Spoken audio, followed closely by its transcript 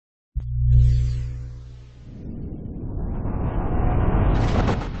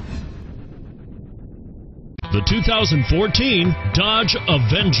the 2014 Dodge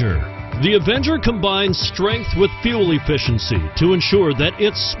Avenger. The Avenger combines strength with fuel efficiency to ensure that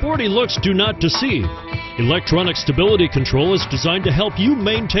its sporty looks do not deceive. Electronic stability control is designed to help you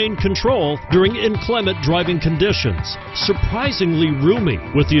maintain control during inclement driving conditions. Surprisingly roomy,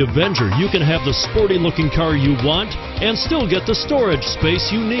 with the Avenger you can have the sporty-looking car you want and still get the storage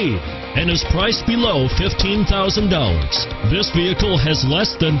space you need, and is priced below $15,000. This vehicle has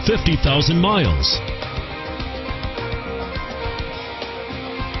less than 50,000 miles.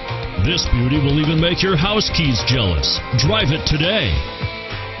 This beauty will even make your house keys jealous. Drive it today.